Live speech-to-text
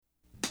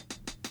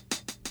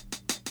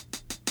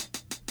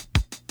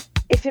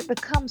if it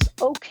becomes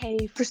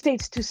okay for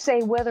states to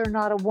say whether or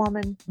not a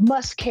woman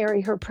must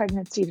carry her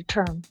pregnancy to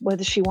term,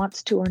 whether she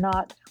wants to or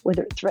not,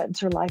 whether it threatens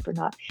her life or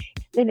not,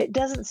 then it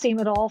doesn't seem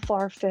at all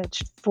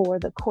far-fetched for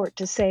the court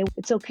to say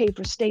it's okay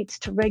for states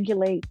to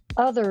regulate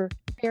other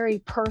very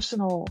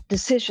personal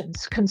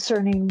decisions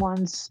concerning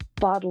one's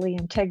bodily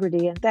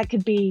integrity. And that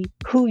could be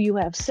who you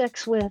have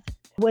sex with,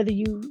 whether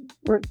you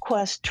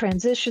request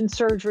transition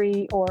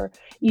surgery or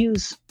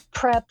use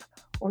PrEP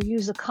or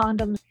use a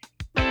condom.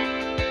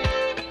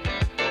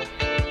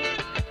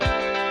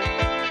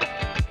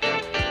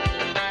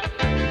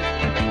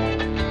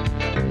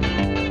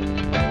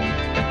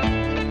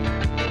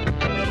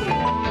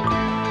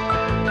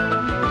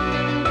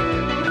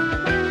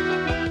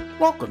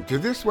 Welcome to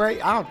This Way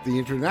Out, the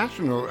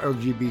international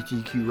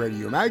LGBTQ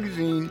radio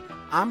magazine.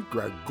 I'm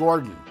Greg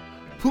Gordon.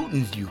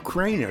 Putin's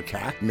Ukraine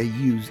attack may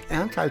use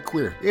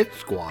anti-queer hit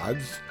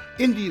squads.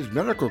 India's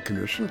medical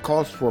commission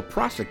calls for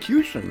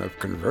prosecution of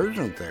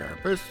conversion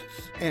therapists.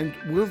 And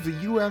will the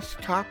U.S.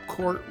 top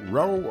court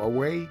row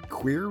away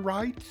queer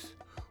rights?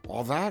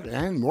 All that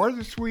and more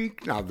this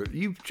week, now that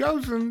you've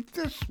chosen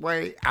This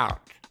Way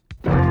Out.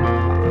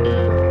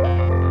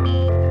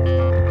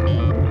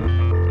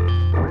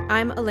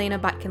 I'm Elena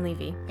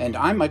Botkin-Levy. And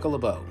I'm Michael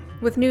LeBeau.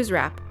 With News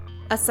Wrap,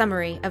 a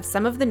summary of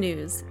some of the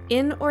news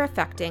in or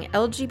affecting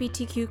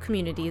LGBTQ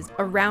communities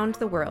around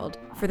the world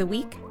for the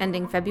week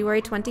ending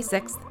February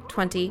 26,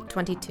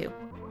 2022.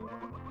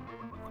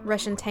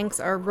 Russian tanks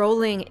are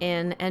rolling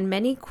in, and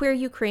many queer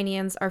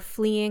Ukrainians are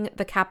fleeing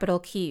the capital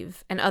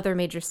Kyiv and other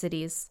major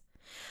cities.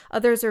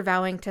 Others are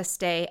vowing to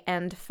stay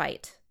and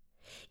fight.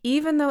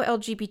 Even though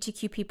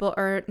LGBTQ people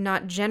are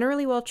not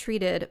generally well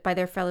treated by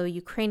their fellow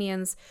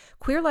Ukrainians,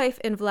 queer life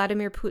in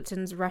Vladimir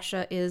Putin's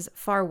Russia is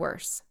far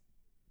worse.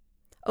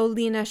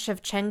 Olena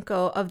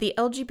Shevchenko of the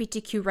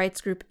LGBTQ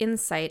rights group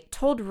Insight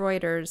told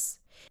Reuters,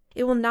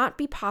 "It will not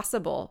be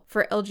possible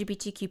for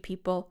LGBTQ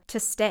people to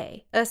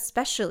stay,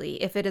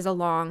 especially if it is a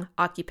long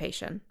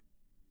occupation."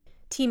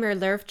 Timur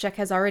Lervchuk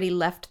has already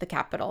left the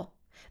capital.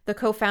 The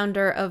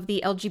co-founder of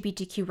the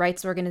LGBTQ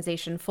rights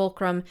organization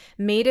Fulcrum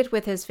made it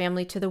with his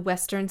family to the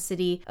western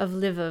city of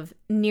Lviv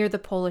near the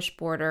Polish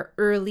border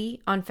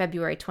early on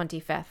February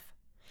 25th.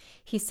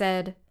 He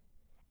said,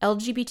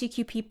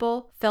 "LGBTQ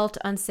people felt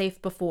unsafe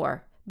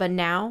before, but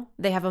now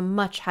they have a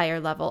much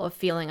higher level of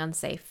feeling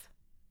unsafe."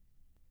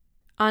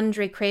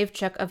 Andrei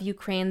Kravchuk of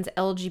Ukraine's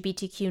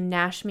LGBTQ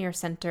Nashmir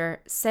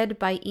Center said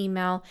by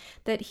email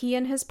that he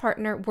and his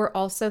partner were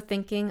also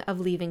thinking of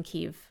leaving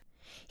Kyiv.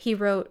 He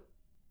wrote,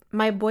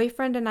 "My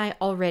boyfriend and I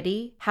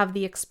already have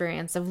the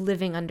experience of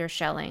living under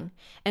shelling,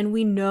 and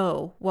we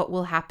know what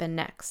will happen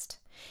next.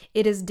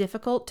 It is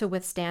difficult to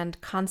withstand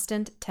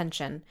constant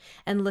tension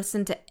and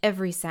listen to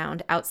every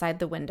sound outside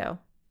the window."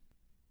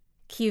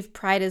 Kyiv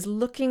Pride is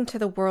looking to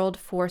the world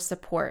for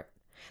support.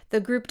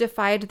 The group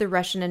defied the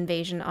Russian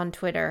invasion on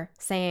Twitter,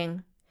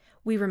 saying,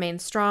 "We remain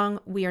strong,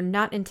 we are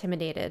not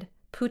intimidated.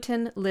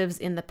 Putin lives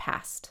in the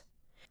past."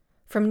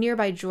 From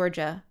nearby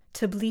Georgia,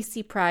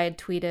 Tbilisi Pride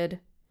tweeted,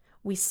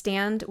 "We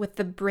stand with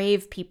the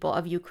brave people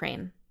of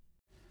Ukraine."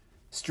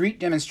 Street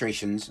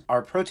demonstrations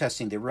are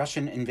protesting the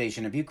Russian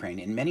invasion of Ukraine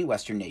in many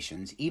Western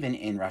nations, even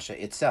in Russia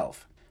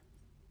itself.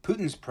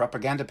 Putin's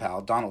propaganda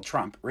pal, Donald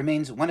Trump,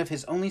 remains one of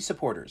his only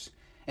supporters,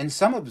 and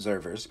some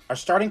observers are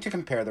starting to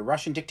compare the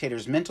Russian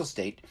dictator's mental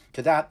state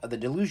to that of the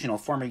delusional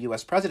former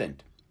U.S.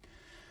 president.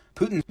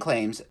 Putin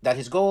claims that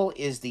his goal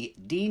is the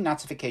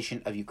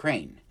denazification of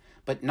Ukraine,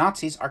 but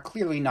Nazis are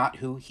clearly not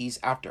who he's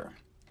after.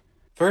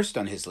 First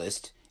on his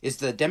list is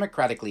the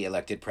democratically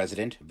elected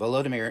president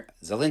Volodymyr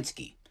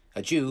Zelensky,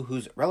 a Jew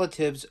whose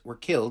relatives were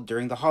killed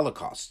during the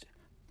Holocaust.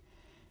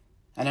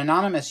 An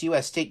anonymous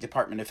U.S. State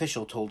Department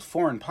official told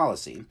Foreign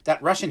Policy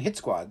that Russian hit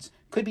squads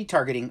could be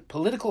targeting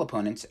political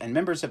opponents and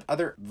members of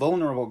other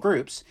vulnerable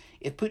groups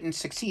if Putin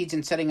succeeds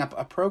in setting up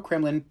a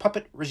pro-Kremlin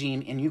puppet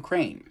regime in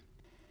Ukraine.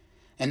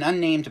 An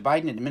unnamed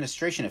Biden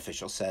administration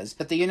official says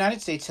that the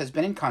United States has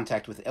been in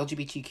contact with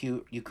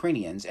LGBTQ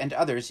Ukrainians and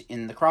others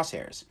in the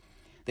crosshairs.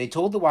 They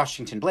told the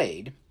Washington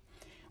Blade,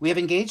 "We have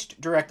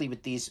engaged directly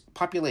with these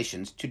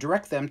populations to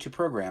direct them to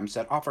programs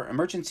that offer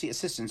emergency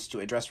assistance to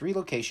address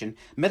relocation,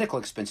 medical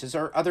expenses,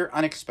 or other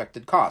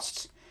unexpected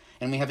costs.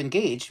 And we have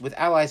engaged with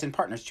allies and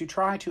partners to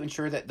try to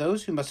ensure that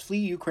those who must flee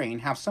Ukraine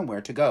have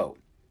somewhere to go."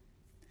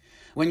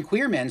 When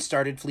queer men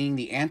started fleeing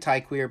the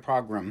anti-queer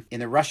pogrom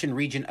in the Russian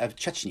region of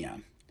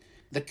Chechnya,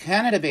 the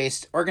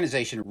Canada-based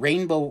organization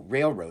Rainbow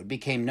Railroad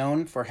became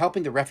known for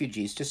helping the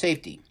refugees to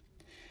safety.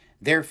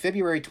 Their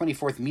February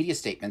 24th media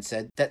statement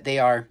said that they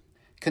are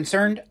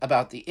concerned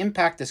about the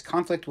impact this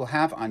conflict will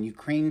have on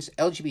Ukraine's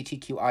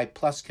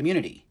LGBTQI+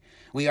 community.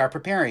 We are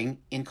preparing,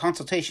 in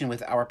consultation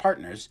with our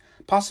partners,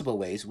 possible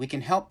ways we can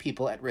help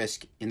people at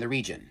risk in the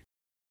region.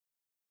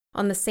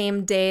 On the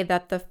same day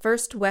that the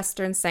first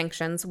Western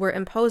sanctions were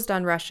imposed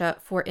on Russia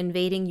for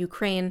invading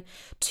Ukraine,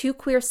 2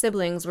 queer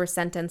siblings were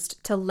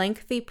sentenced to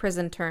lengthy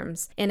prison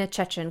terms in a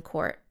Chechen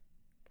court.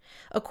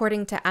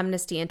 According to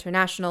Amnesty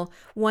International,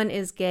 one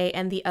is gay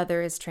and the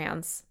other is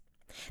trans.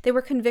 They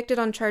were convicted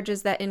on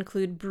charges that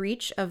include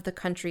breach of the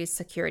country's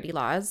security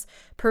laws,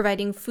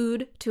 providing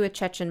food to a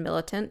Chechen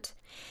militant,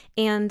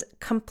 and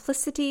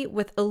complicity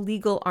with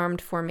illegal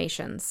armed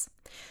formations,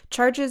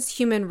 charges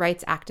human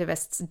rights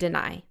activists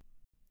deny.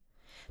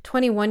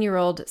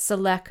 21-year-old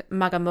Selek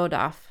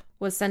Magamodov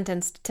was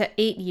sentenced to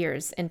 8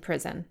 years in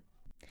prison.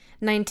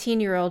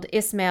 19-year-old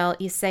Ismail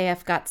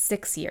Isaev got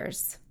 6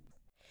 years.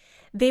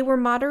 They were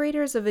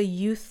moderators of a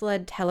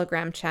youth-led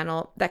Telegram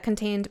channel that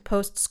contained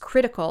posts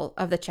critical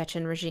of the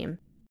Chechen regime.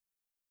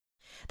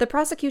 The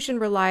prosecution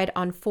relied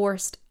on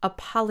forced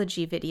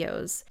apology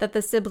videos that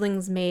the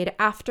siblings made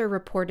after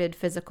reported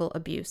physical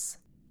abuse.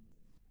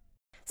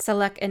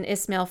 Selek and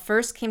Ismail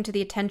first came to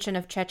the attention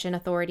of Chechen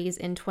authorities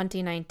in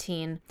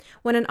 2019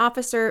 when an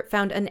officer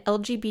found an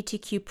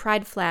LGBTQ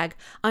pride flag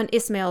on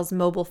Ismail's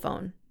mobile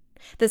phone.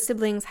 The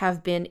siblings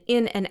have been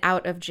in and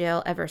out of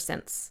jail ever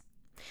since.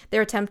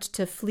 Their attempt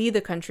to flee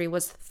the country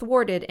was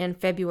thwarted in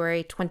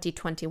February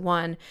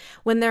 2021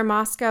 when their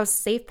Moscow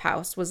safe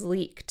house was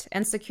leaked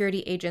and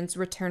security agents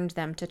returned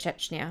them to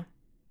Chechnya.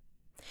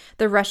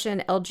 The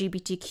Russian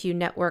LGBTQ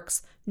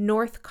network's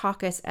North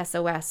Caucasus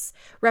SOS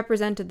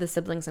represented the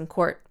siblings in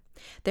court.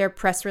 Their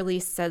press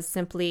release says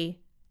simply,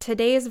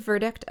 "Today's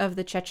verdict of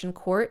the Chechen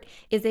court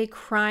is a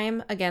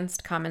crime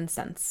against common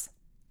sense."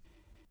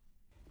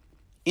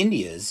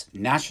 India's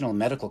National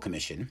Medical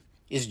Commission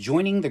is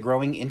joining the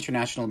growing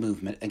international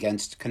movement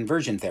against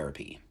conversion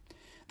therapy.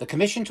 The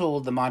commission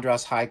told the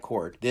Madras High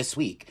Court this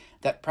week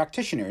that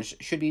practitioners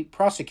should be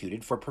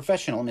prosecuted for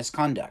professional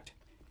misconduct.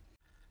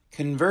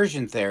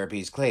 Conversion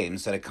therapy's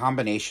claims that a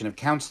combination of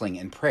counseling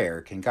and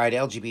prayer can guide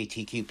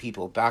LGBTQ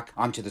people back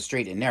onto the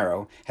straight and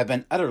narrow have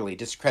been utterly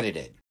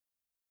discredited.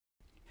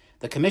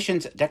 The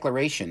commission's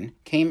declaration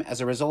came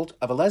as a result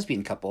of a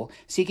lesbian couple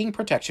seeking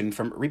protection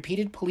from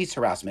repeated police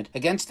harassment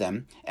against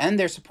them and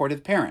their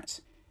supportive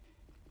parents.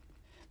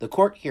 The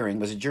court hearing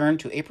was adjourned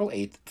to April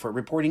 8th for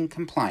reporting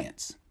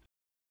compliance.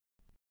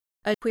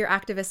 A queer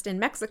activist in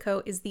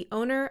Mexico is the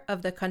owner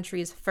of the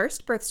country's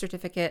first birth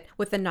certificate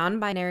with a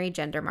non-binary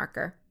gender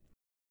marker.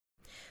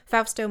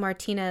 Fausto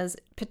Martinez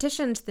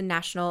petitioned the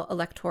National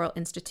Electoral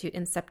Institute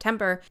in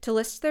September to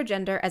list their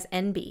gender as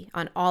NB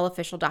on all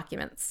official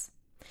documents.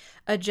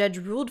 A judge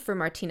ruled for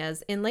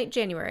Martinez in late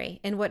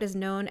January in what is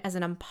known as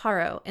an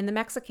amparo in the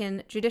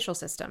Mexican judicial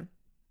system.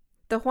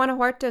 The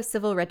Guanajuato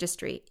Civil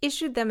Registry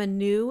issued them a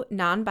new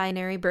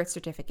non-binary birth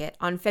certificate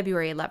on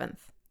February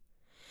 11th.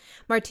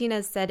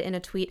 Martinez said in a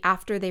tweet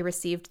after they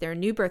received their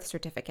new birth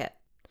certificate,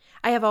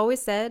 "I have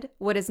always said,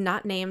 what is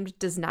not named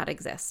does not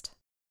exist."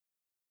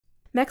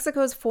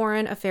 Mexico's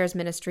Foreign Affairs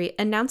Ministry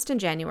announced in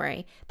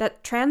January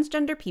that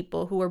transgender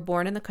people who were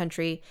born in the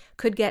country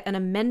could get an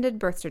amended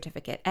birth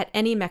certificate at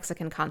any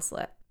Mexican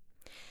consulate.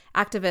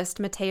 Activist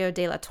Mateo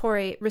de la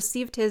Torre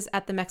received his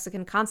at the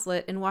Mexican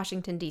consulate in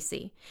Washington,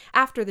 D.C.,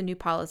 after the new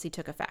policy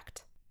took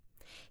effect.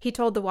 He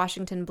told the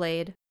Washington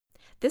Blade,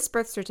 "This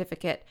birth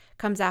certificate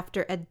comes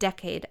after a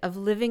decade of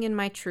living in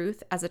my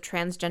truth as a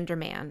transgender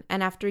man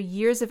and after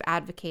years of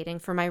advocating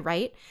for my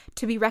right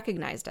to be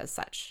recognized as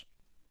such."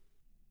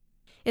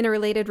 In a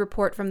related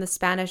report from the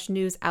Spanish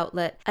news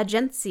outlet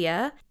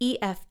Agencia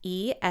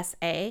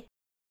EFE-SA,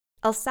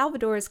 El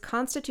Salvador's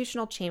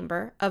Constitutional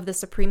Chamber of the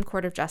Supreme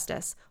Court of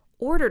Justice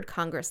ordered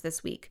Congress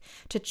this week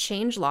to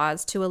change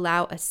laws to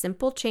allow a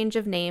simple change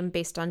of name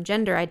based on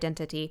gender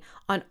identity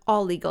on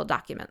all legal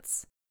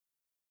documents.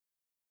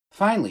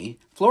 Finally,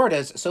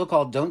 Florida's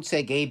so-called Don't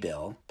Say Gay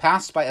bill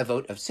passed by a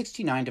vote of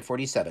 69 to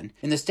 47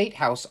 in the State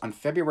House on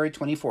February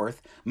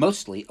 24th,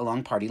 mostly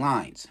along party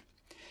lines.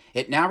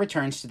 It now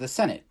returns to the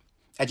Senate,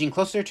 edging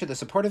closer to the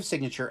supportive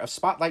signature of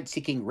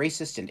spotlight-seeking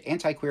racist and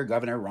anti-queer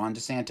Governor Ron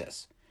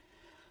DeSantis.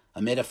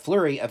 Amid a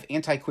flurry of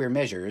anti-queer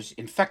measures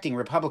infecting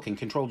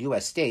Republican-controlled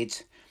U.S.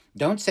 states,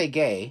 Don't Say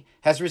Gay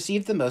has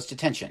received the most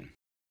attention.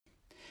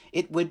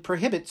 It would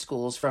prohibit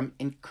schools from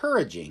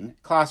encouraging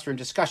classroom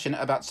discussion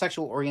about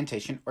sexual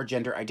orientation or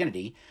gender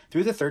identity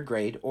through the third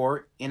grade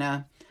or in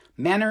a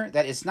manner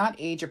that is not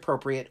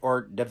age-appropriate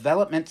or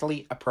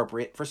developmentally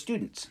appropriate for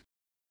students.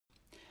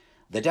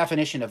 The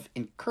definition of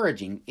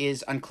encouraging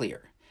is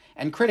unclear,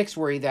 and critics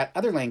worry that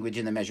other language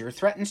in the measure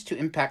threatens to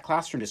impact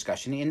classroom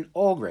discussion in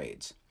all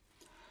grades.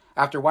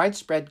 After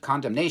widespread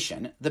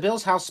condemnation, the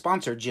bill's House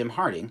sponsor, Jim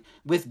Harding,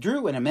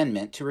 withdrew an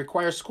amendment to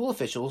require school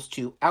officials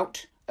to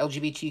out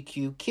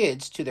LGBTQ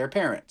kids to their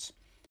parents.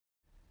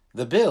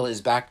 The bill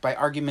is backed by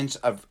arguments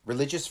of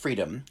religious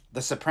freedom,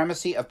 the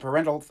supremacy of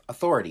parental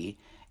authority,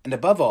 and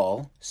above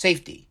all,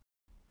 safety.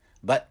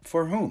 But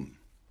for whom?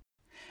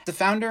 The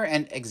founder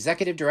and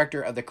executive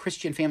director of the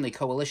Christian Family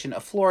Coalition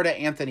of Florida,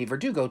 Anthony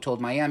Verdugo,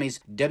 told Miami's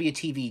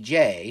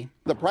WTVJ,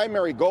 "The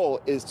primary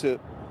goal is to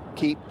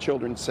keep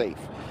children safe.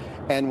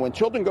 And when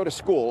children go to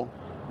school,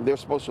 they're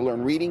supposed to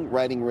learn reading,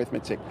 writing,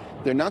 arithmetic.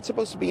 They're not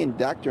supposed to be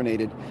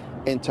indoctrinated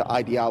into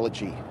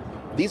ideology.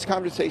 These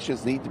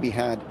conversations need to be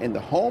had in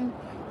the home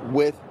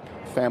with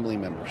family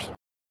members."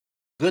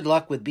 Good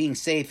luck with being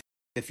safe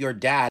if your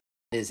dad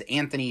is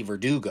Anthony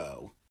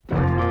Verdugo.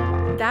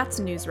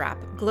 That's News Wrap,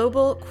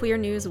 global queer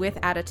news with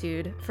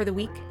attitude for the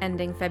week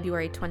ending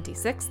February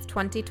 26th,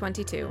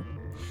 2022.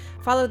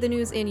 Follow the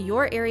news in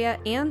your area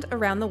and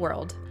around the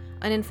world.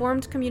 An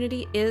informed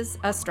community is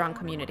a strong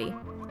community.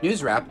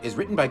 News Wrap is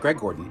written by Greg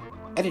Gordon,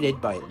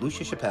 edited by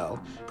Lucia Chappelle,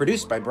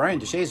 produced by Brian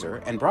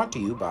DeShazer, and brought to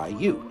you by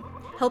you.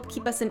 Help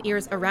keep us in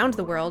ears around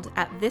the world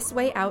at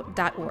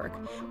thiswayout.org,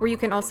 where you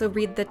can also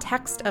read the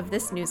text of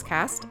this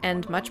newscast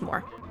and much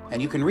more.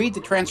 And you can read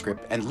the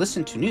transcript and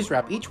listen to News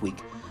Wrap each week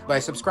by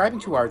subscribing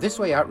to our This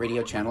Way Out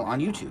radio channel on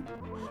YouTube.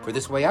 For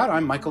This Way Out,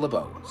 I'm Michael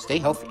LeBeau. Stay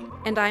healthy.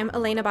 And I'm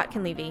Elena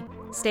Botkin-Levy.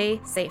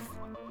 Stay safe.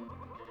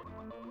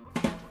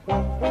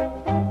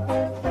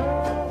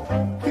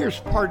 Here's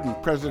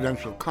pardoned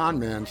presidential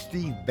conman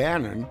Steve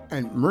Bannon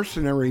and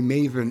mercenary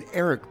maven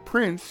Erik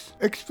Prince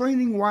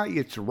explaining why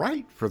it's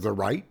right for the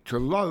right to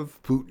love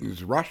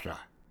Putin's Russia.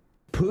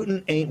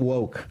 Putin ain't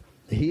woke.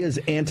 He is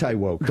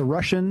anti-woke. The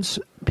Russians,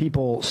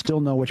 people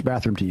still know which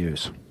bathroom to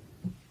use.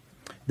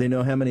 They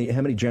know how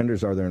many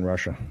genders are there in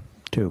Russia?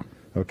 2.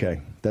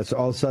 Okay. That's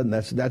all of a sudden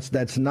that's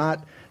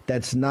not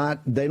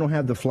they don't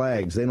have the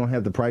flags. They don't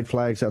have the pride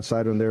flags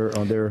outside on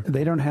their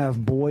They don't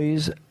have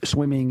boys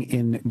swimming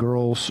in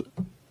girls'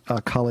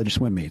 college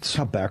swim meets.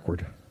 How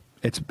backward.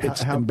 It's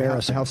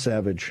embarrassing. How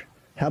savage.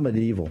 How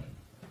medieval.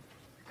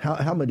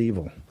 How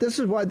medieval. This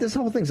is why this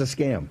whole thing's a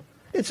scam.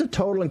 It's a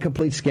total and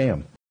complete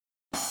scam.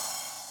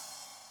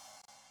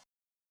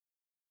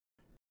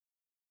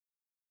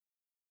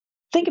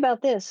 Think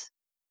about this.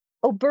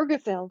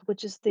 Obergefell,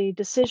 which is the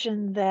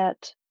decision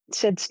that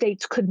said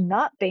states could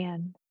not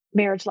ban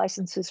marriage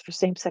licenses for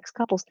same-sex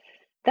couples,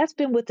 that's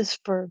been with us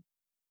for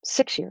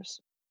 6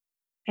 years.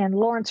 And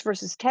Lawrence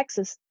versus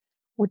Texas,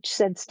 which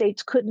said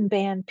states couldn't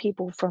ban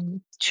people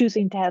from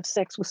choosing to have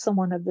sex with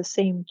someone of the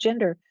same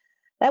gender,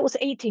 that was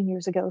 18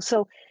 years ago.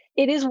 So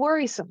it is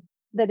worrisome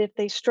that if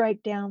they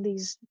strike down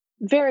these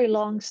very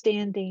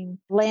long-standing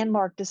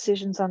landmark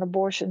decisions on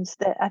abortions,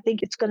 that I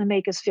think it's going to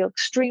make us feel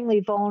extremely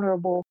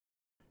vulnerable.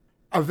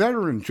 A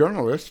veteran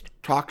journalist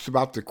talks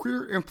about the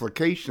queer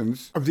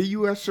implications of the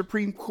U.S.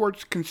 Supreme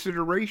Court's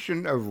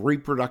consideration of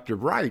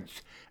reproductive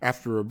rights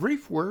after a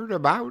brief word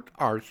about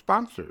our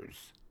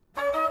sponsors.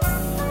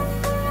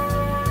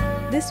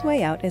 This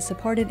Way Out is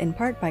supported in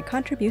part by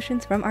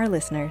contributions from our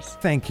listeners.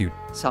 Thank you.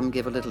 Some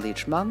give a little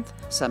each month,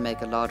 some make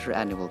a larger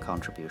annual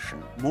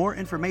contribution. More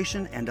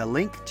information and a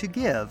link to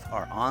give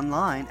are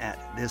online at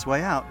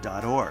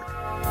thiswayout.org.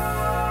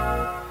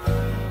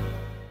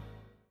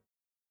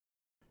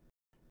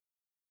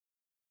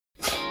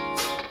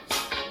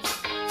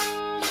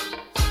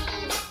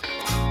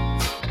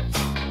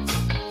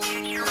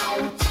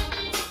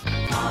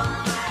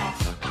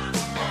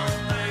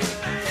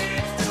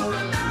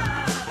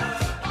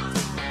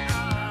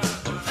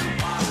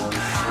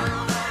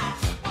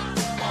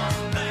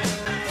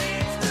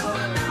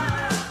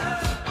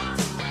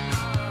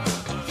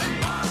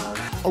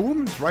 A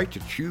woman's right to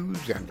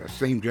choose and a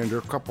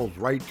same-gender couple's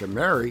right to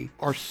marry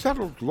are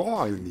settled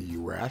law in the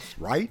U.S.,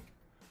 right?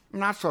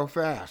 Not so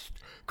fast.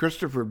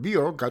 Christopher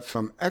Beale got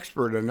some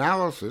expert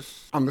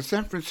analysis on the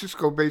San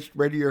Francisco-based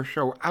radio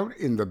show Out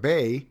in the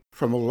Bay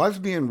from a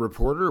lesbian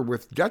reporter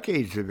with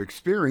decades of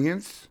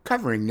experience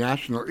covering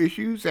national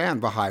issues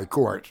and the High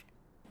Court.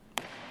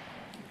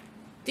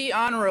 The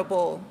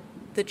Honorable,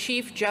 the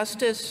Chief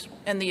Justice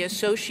and the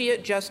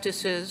Associate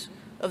Justices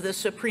of the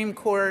Supreme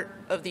Court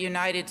of the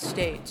United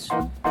States.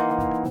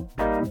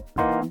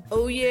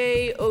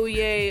 Oyez,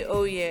 oyez,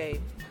 oyez.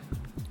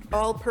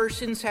 All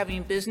persons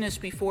having business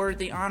before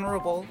the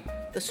Honorable,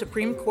 the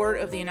Supreme Court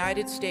of the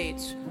United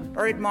States,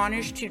 are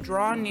admonished to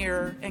draw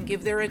near and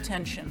give their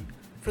attention,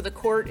 for the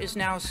court is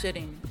now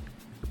sitting.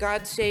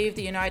 God save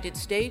the United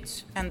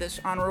States and this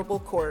honorable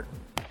court.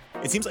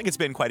 It seems like it's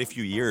been quite a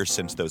few years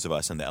since those of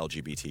us in the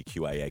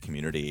LGBTQIA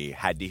community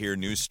had to hear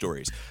news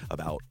stories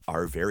about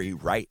our very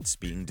rights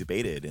being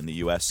debated in the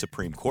U.S.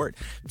 Supreme Court.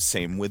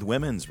 Same with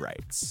women's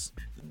rights.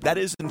 That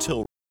is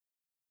until...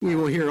 We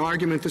will hear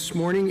argument this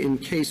morning in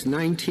Case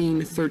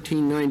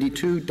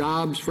 19-1392,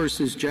 Dobbs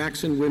versus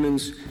Jackson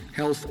Women's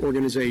Health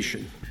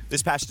Organization.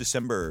 This past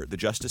December, the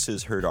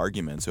justices heard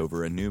arguments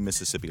over a new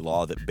Mississippi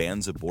law that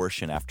bans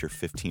abortion after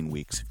 15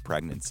 weeks of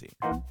pregnancy.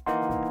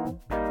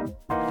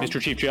 Mr.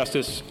 Chief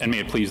Justice, and may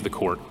it please the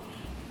court,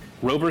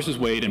 Roe v.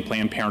 Wade and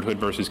Planned Parenthood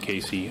v.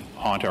 Casey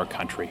haunt our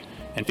country,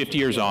 and 50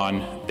 years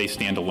on, they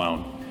stand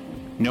alone.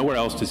 Nowhere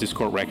else does this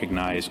court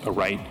recognize a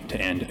right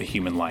to end a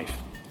human life.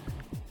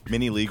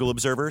 Many legal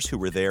observers who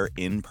were there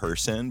in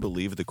person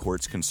believe the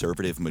court's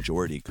conservative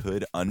majority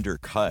could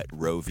undercut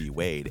Roe v.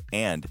 Wade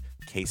and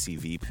Casey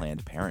v.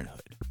 Planned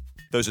Parenthood.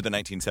 Those are the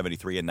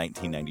 1973 and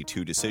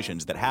 1992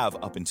 decisions that have,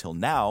 up until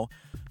now,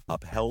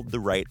 upheld the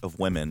right of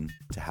women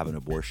to have an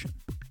abortion.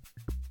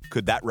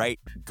 Could that right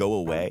go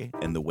away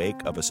in the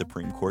wake of a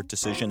Supreme Court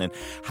decision? And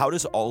how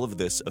does all of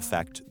this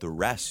affect the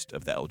rest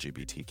of the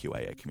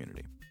LGBTQIA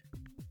community?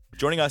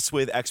 Joining us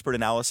with expert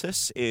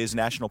analysis is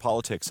national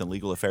politics and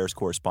legal affairs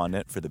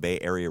correspondent for the Bay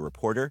Area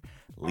Reporter,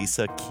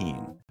 Lisa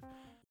Keene.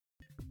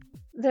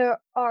 There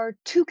are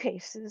two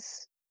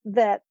cases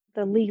that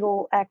the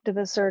legal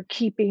activists are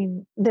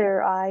keeping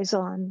their eyes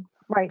on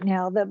right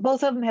now. That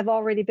both of them have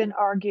already been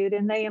argued,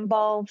 and they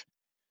involve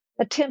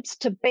attempts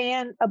to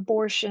ban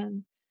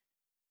abortion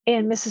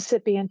in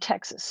Mississippi and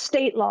Texas,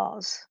 state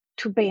laws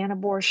to ban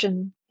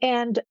abortion.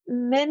 And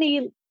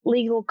many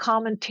legal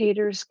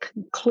commentators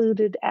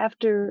concluded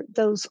after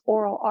those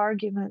oral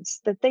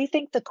arguments that they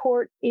think the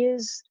court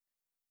is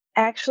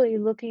actually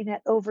looking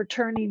at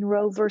overturning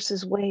Roe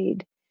versus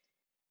Wade.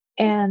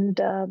 And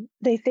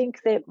they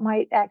think that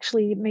might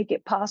actually make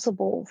it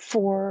possible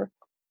for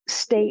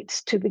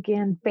states to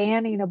begin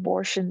banning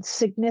abortion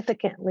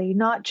significantly,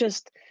 not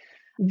just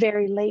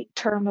very late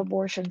term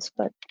abortions,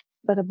 but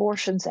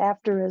abortions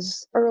after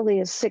as early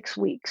as 6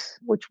 weeks,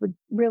 which would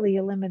really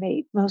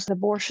eliminate most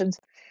abortions.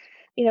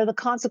 You know, the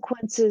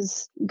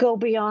consequences go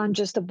beyond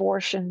just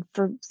abortion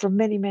for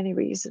many, many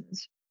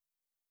reasons.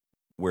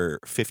 We're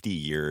 50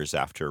 years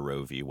after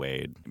Roe v.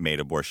 Wade made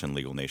abortion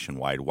legal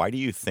nationwide. Why do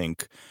you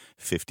think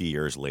 50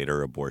 years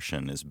later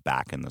abortion is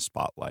back in the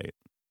spotlight?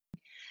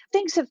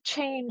 Things have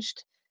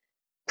changed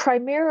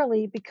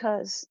primarily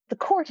because the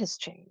court has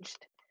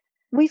changed.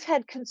 We've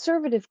had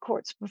conservative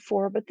courts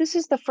before, but this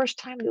is the first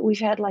time that we've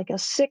had like a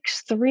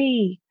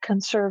 6-3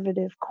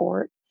 conservative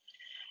court,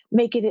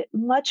 making it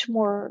much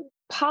more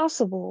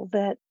possible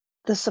that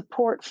the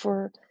support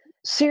for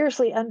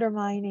seriously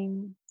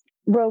undermining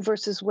Roe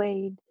versus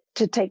Wade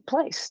to take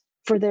place,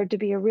 for there to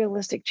be a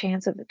realistic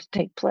chance of it to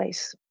take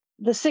place.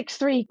 The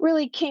 6-3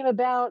 really came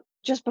about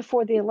just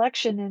before the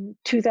election in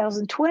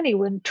 2020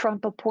 when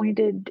Trump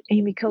appointed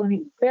Amy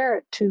Coney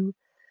Barrett to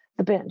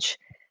the bench.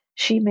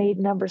 She made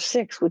number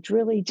 6, which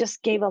really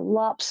just gave a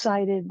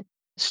lopsided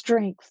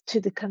strength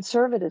to the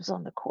conservatives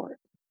on the court.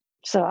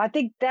 So I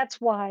think that's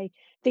why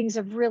things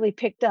have really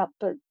picked up.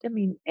 But I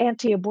mean,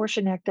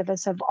 anti-abortion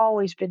activists have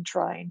always been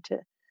trying to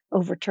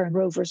overturn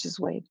Roe versus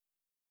Wade.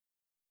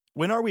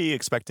 When are we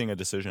expecting a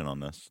decision on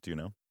this? Do you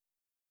know?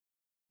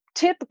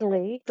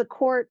 Typically, the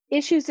court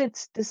issues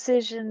its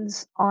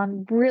decisions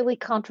on really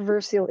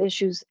controversial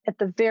issues at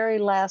the very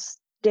last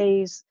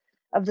days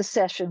of the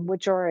session,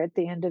 which are at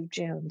the end of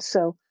June.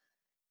 So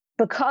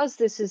because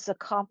this is a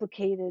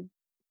complicated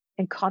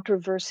and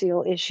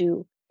controversial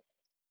issue,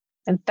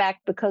 in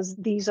fact, because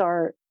these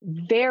are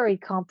very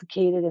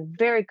complicated and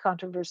very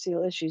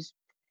controversial issues,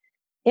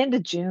 into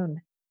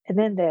June, and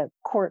then the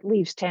court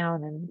leaves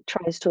town and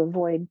tries to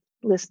avoid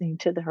listening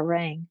to the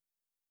harangue.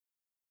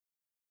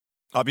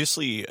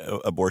 Obviously,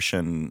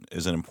 abortion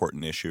is an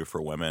important issue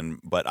for women,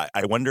 but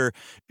I wonder,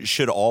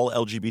 should all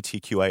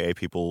LGBTQIA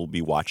people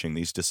be watching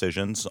these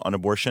decisions on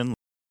abortion?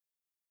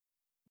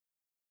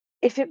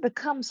 If it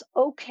becomes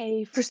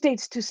okay for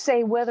states to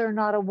say whether or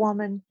not a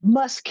woman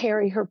must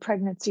carry her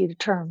pregnancy to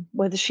term,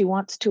 whether she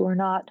wants to or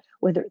not,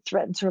 whether it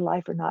threatens her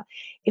life or not,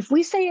 if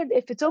we say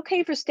if it's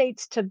okay for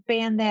states to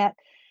ban that,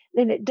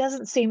 then it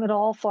doesn't seem at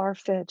all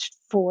far-fetched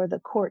for the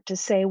court to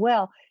say,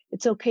 well,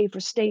 it's okay for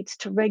states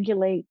to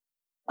regulate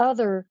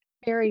other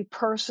very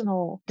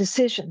personal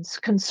decisions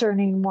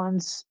concerning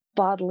one's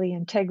bodily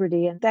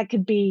integrity. And that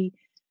could be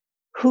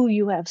who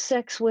you have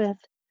sex with,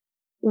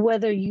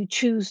 whether you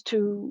choose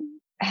to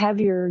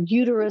have your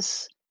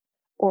uterus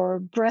or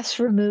breasts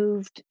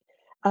removed,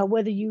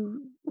 whether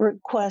you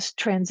request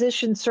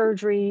transition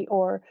surgery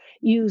or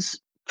use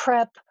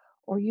PrEP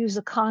or use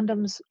the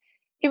condoms.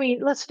 I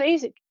mean, let's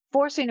face it,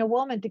 forcing a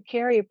woman to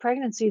carry a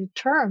pregnancy to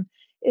term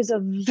is a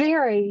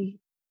very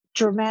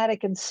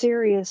dramatic and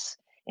serious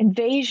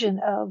invasion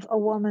of a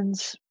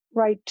woman's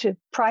right to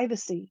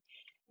privacy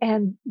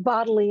and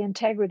bodily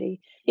integrity.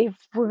 If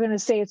we're going to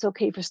say it's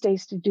okay for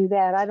states to do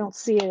that, I don't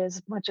see it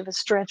as much of a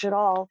stretch at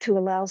all to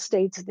allow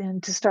states then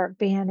to start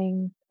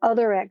banning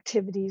other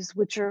activities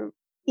which are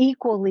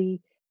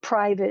equally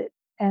private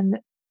and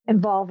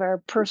involve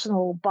our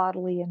personal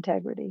bodily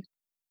integrity.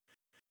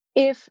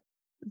 If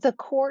the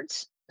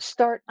courts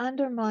start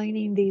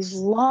undermining these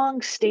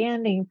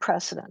long-standing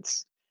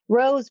precedents,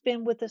 Roe's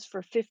been with us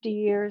for 50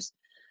 years,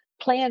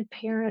 Planned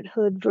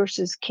Parenthood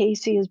versus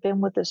Casey has been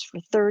with us for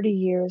 30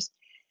 years.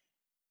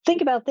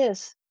 Think about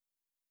this.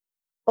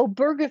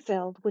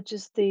 Obergefell, which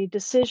is the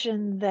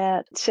decision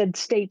that said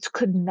states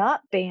could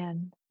not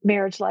ban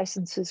marriage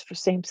licenses for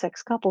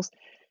same-sex couples,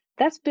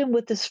 that's been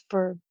with us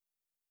for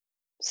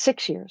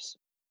 6 years.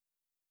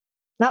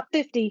 Not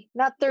 50,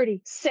 not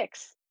 30,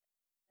 6.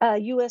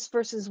 U.S.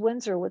 versus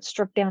Windsor, which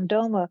struck down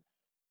DOMA,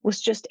 was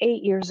just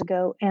 8 years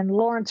ago. And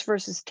Lawrence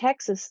versus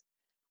Texas,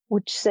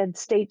 which said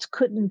states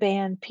couldn't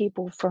ban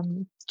people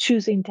from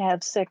choosing to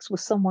have sex with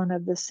someone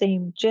of the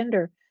same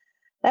gender,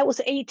 that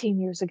was 18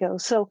 years ago.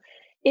 So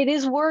it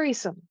is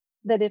worrisome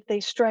that if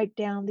they strike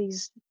down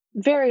these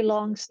very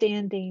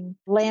long-standing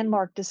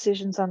landmark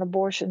decisions on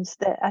abortions,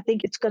 that I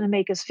think it's going to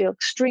make us feel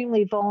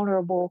extremely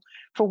vulnerable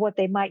for what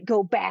they might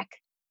go back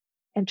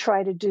and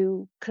try to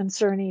do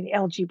concerning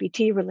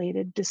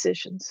LGBT-related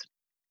decisions.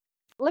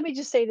 Let me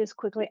just say this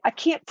quickly. I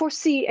can't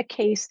foresee a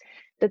case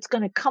that's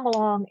going to come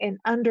along and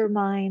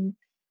undermine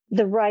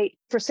the right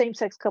for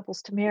same-sex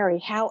couples to marry.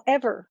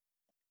 However,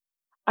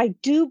 I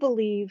do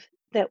believe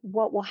that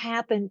what will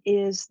happen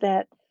is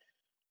that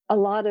a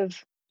lot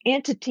of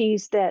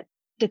entities that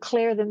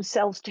declare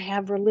themselves to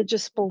have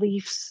religious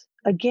beliefs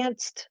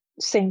against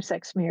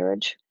same-sex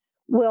marriage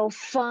will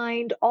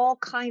find all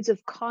kinds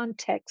of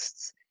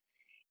contexts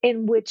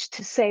in which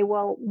to say,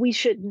 well, we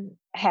shouldn't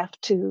have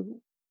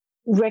to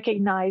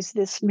recognize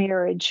this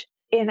marriage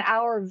in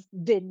our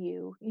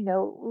venue,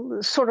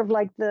 sort of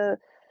like the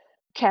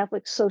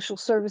Catholic Social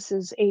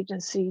Services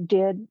Agency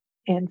did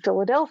in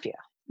Philadelphia.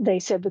 They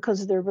said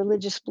because of their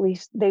religious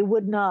beliefs, they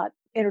would not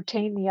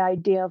entertain the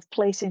idea of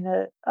placing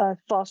a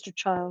foster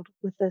child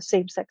with a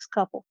same-sex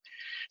couple.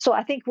 So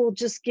I think we'll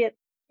just get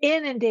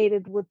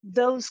inundated with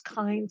those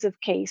kinds of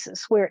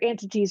cases where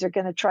entities are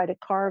going to try to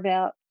carve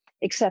out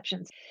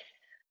exceptions.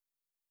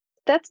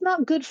 That's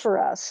not good for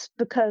us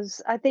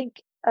because I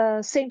think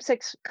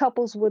same-sex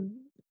couples would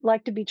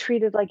like to be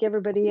treated like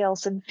everybody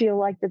else and feel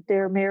like that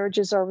their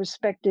marriages are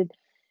respected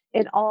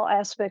in all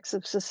aspects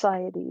of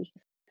society.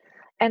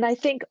 And I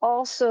think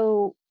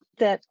also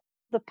that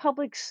the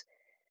public's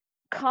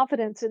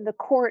confidence in the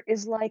court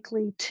is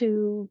likely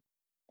to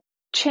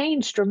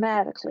change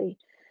dramatically,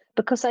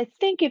 because I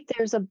think if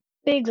there's a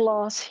big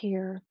loss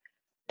here,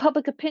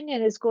 public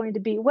opinion is going to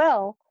be,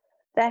 well,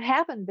 that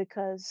happened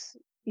because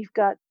you've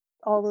got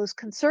all those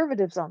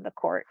conservatives on the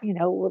court,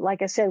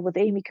 like I said, with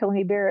Amy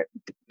Coney Barrett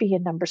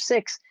being number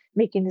 6,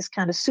 making this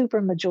kind of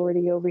super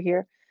majority over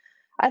here.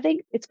 I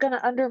think it's going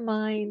to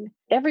undermine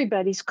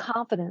everybody's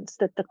confidence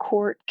that the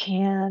court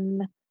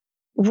can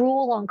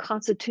rule on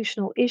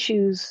constitutional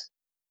issues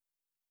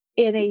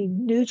in a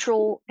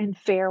neutral and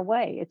fair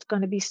way. It's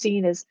going to be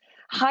seen as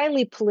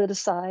highly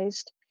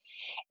politicized.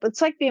 But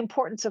it's like the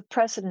importance of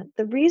precedent.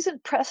 The reason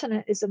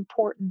precedent is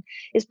important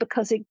is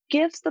because it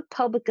gives the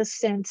public a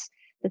sense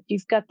that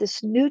you've got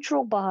this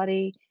neutral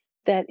body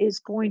that is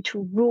going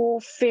to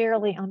rule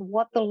fairly on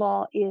what the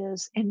law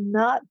is and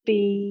not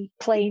be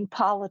playing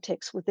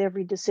politics with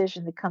every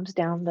decision that comes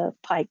down the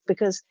pike.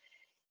 Because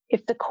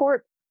if the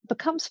court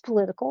becomes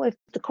political, if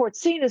the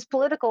court's seen as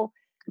political,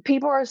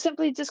 people are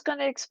simply just going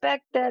to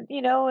expect that,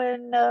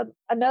 in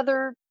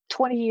another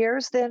 20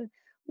 years, then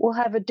we'll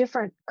have a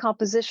different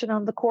composition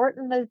on the court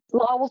and the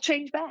law will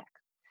change back.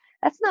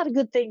 That's not a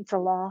good thing for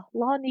law.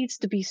 Law needs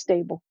to be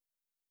stable.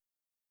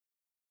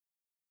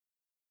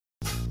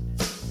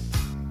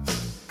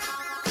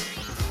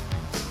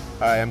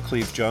 Hi, I'm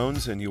Cleve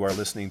Jones, and you are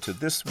listening to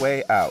This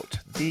Way Out,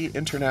 the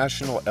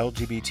international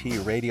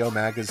LGBT radio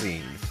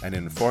magazine. An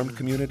informed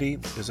community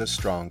is a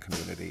strong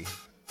community.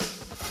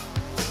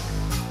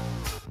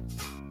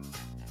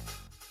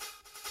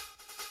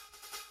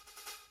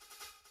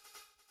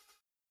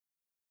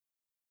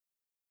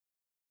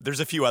 There's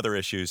a few other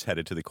issues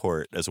headed to the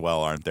court as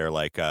well, aren't there?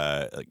 Like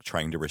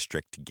trying to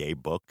restrict gay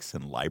books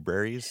and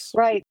libraries.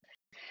 Right.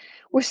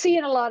 We're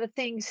seeing a lot of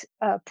things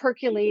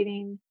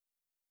percolating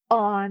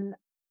on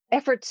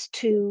efforts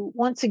to,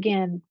 once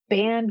again,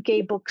 ban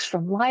gay books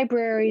from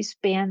libraries,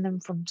 ban them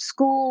from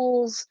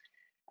schools,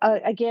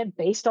 again,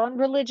 based on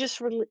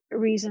religious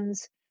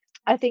reasons.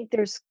 I think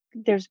there's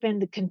been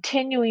the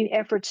continuing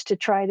efforts to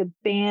try to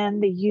ban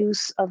the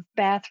use of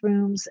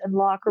bathrooms and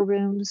locker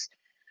rooms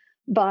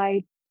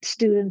by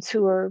students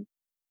who are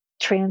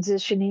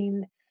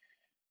transitioning.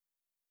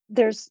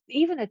 There's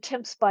even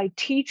attempts by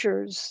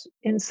teachers,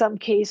 in some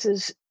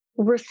cases,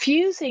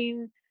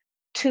 refusing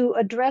to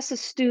address a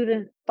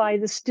student by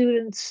the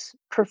student's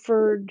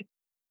preferred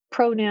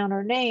pronoun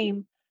or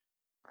name,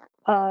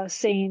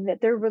 saying that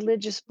their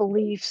religious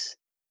beliefs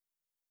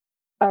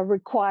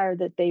require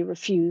that they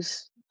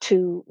refuse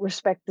to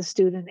respect the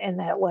student in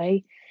that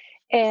way.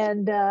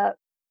 And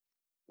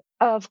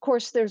of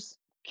course, there's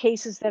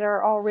cases that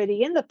are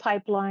already in the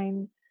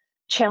pipeline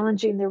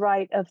challenging the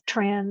right of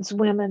trans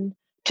women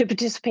to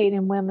participate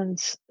in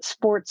women's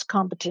sports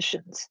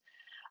competitions.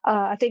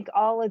 I think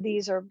all of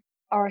these are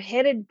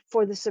headed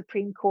for the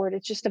Supreme Court.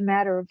 It's just a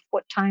matter of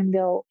what time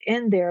they'll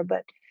end there,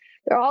 but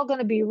they're all going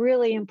to be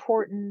really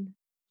important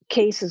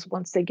cases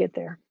once they get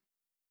there.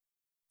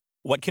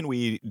 What can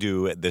we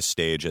do at this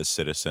stage as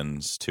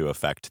citizens to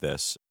affect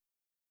this?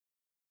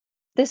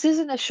 This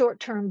isn't a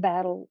short-term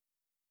battle.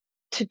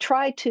 To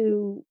try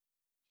to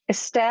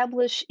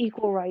establish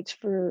equal rights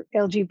for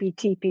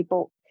LGBT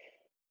people,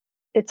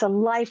 it's a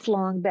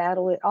lifelong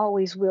battle. It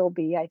always will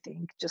be, I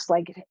think, just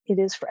like it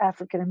is for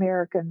African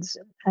Americans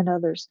and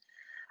others.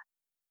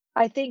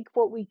 I think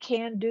what we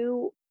can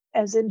do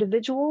as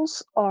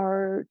individuals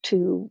are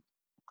to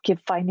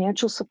give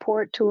financial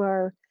support to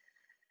our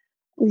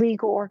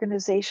legal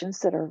organizations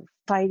that are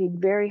fighting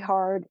very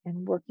hard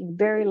and working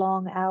very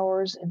long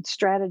hours and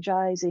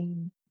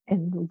strategizing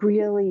in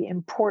really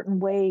important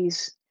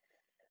ways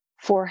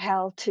for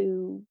how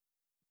to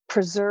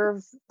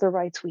preserve the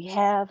rights we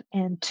have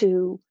and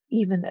to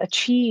even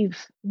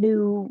achieve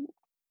new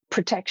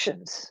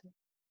protections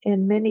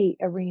in many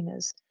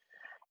arenas.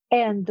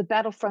 And the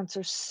battlefronts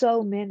are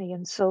so many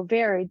and so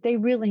varied, they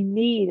really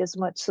need as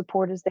much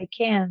support as they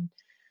can.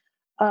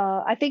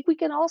 I think we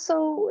can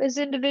also, as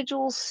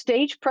individuals,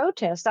 stage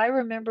protest. I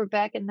remember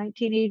back in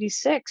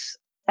 1986,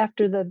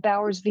 after the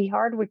Bowers v.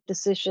 Hardwick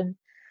decision,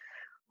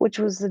 which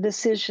was the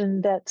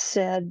decision that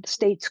said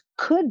states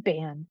could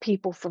ban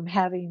people from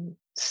having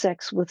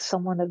sex with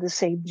someone of the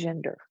same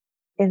gender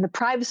in the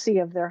privacy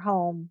of their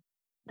home.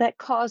 That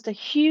caused a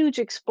huge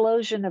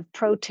explosion of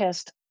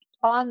protest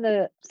on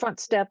the front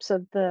steps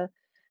of the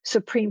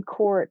Supreme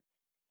Court.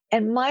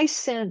 And my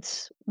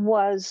sense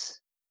was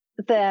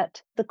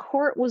that the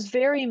court was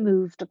very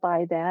moved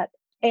by that,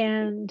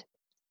 and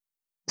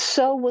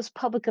so was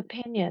public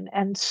opinion,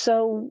 and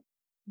so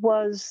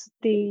was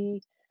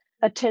the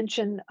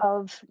attention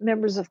of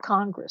members of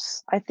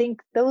Congress. I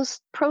think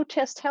those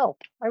protests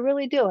help. I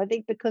really do. I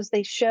think because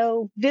they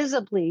show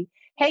visibly,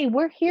 hey,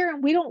 we're here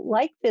and we don't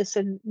like this,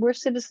 and we're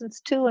citizens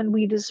too, and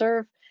we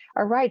deserve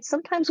our rights.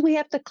 Sometimes we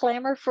have to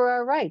clamor for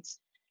our rights.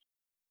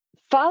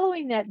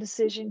 Following that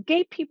decision,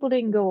 gay people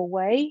didn't go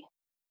away.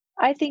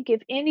 I think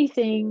if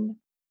anything,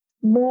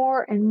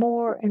 more and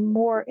more and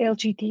more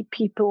LGBT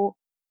people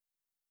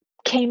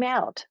came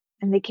out,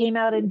 and they came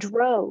out in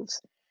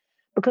droves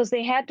because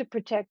they had to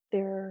protect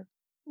their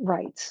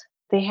rights.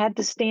 They had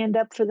to stand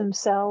up for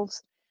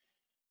themselves.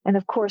 And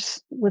of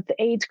course, with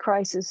the AIDS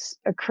crisis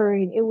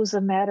occurring, it was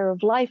a matter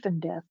of life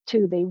and death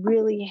too. They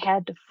really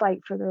had to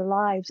fight for their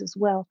lives as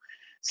well.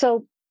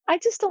 So I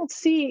just don't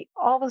see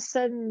all of a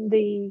sudden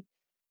the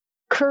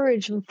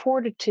courage and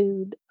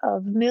fortitude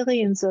of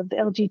millions of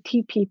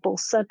LGBT people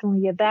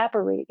suddenly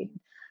evaporating.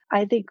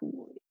 I think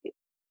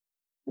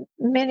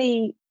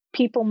many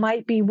people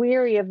might be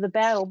weary of the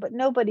battle, but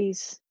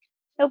nobody's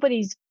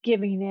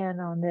giving in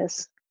on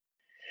this.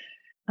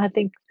 I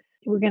think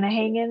we're going to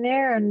hang in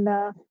there,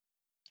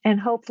 and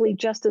hopefully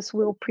justice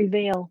will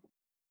prevail.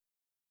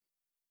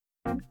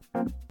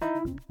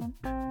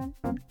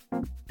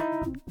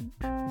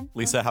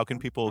 Lisa, how can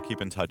people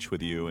keep in touch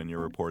with you and your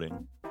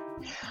reporting?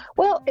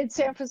 Well, in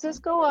San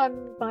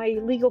Francisco, my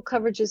legal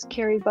coverage is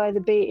carried by the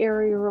Bay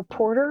Area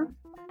Reporter,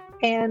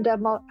 and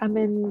I'm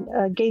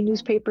in gay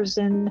newspapers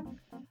in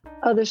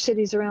other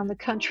cities around the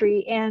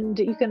country. And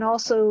you can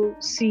also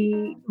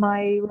see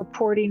my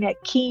reporting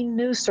at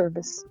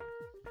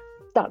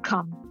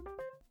keennewsservice.com.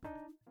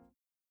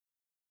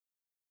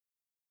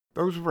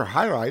 Those were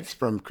highlights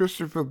from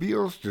Christopher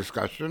Beale's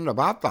discussion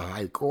about the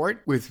High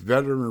Court with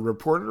veteran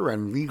reporter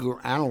and legal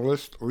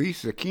analyst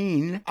Lisa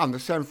Keene on the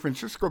San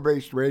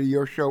Francisco-based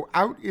radio show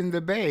Out in the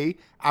Bay,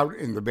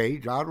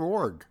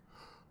 outinthebay.org.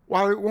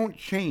 While it won't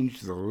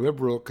change the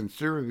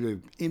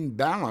liberal-conservative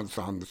imbalance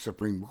on the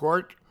Supreme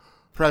Court,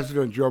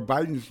 President Joe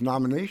Biden's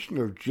nomination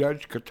of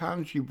Judge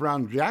Ketanji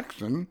Brown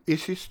Jackson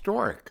is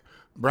historic.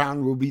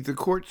 Brown will be the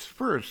court's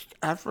first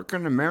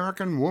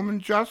African-American woman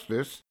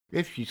justice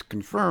if she's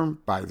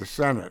confirmed by the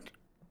Senate.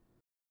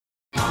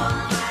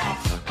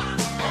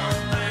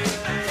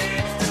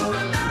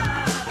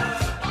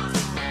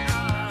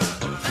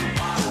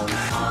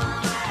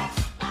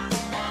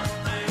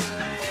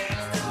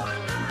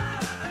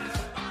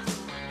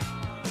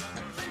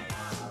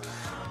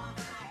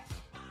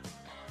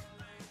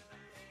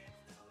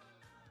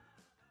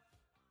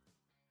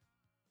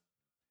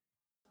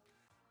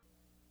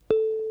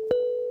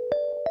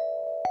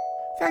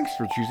 Thanks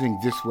for choosing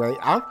This Way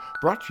Out,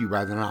 brought to you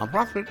by the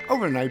nonprofit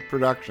Overnight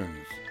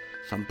Productions.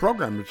 Some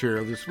program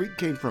material this week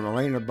came from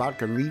Elena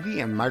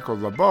Botkin-Levy and Michael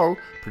LeBeau,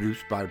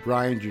 produced by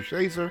Brian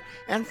DeShazer,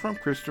 and from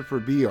Christopher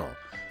Beale.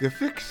 The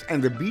Fix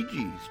and the Bee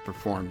Gees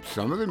performed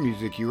some of the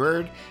music you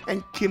heard,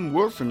 and Kim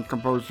Wilson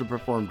composed and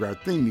performed our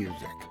theme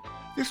music.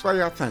 This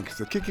Way Out thanks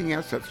the Kicking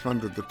Assets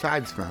Fund of the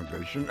Tides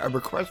Foundation, a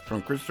request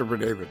from Christopher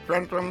David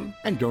Trentham,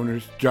 and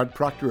donors Judd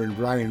Proctor and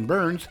Brian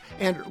Burns,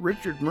 and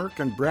Richard Merck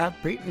and Brad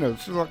Payton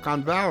of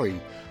Silicon Valley.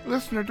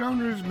 Listener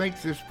donors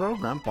make this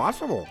program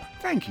possible.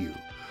 Thank you.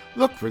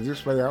 Look for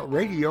This Way Out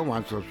Radio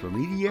on social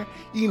media,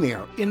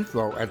 email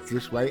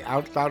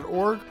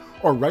info@thiswayout.org,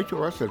 or write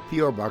to us at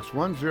P.O. Box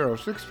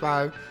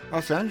 1065,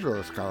 Los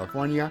Angeles,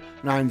 California,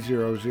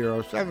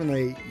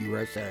 90078,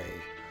 USA.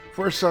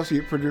 For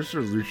associate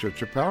producer Lucia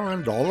Chappelle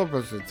and all of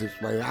us at This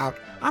Way Out,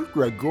 I'm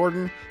Greg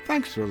Gordon.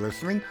 Thanks for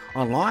listening.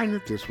 Online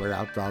at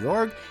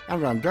thiswayout.org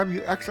and on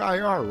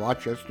WXIR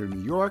Rochester,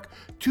 New York,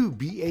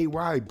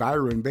 2BAY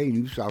Byron Bay,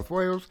 New South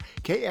Wales,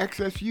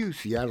 KXSU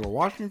Seattle,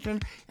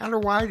 Washington, and a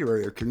wide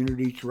array of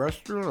community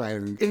terrestrial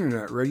and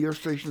internet radio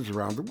stations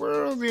around the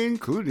world,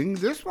 including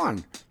this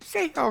one.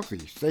 Stay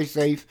healthy, stay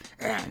safe,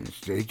 and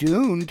stay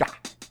tuned.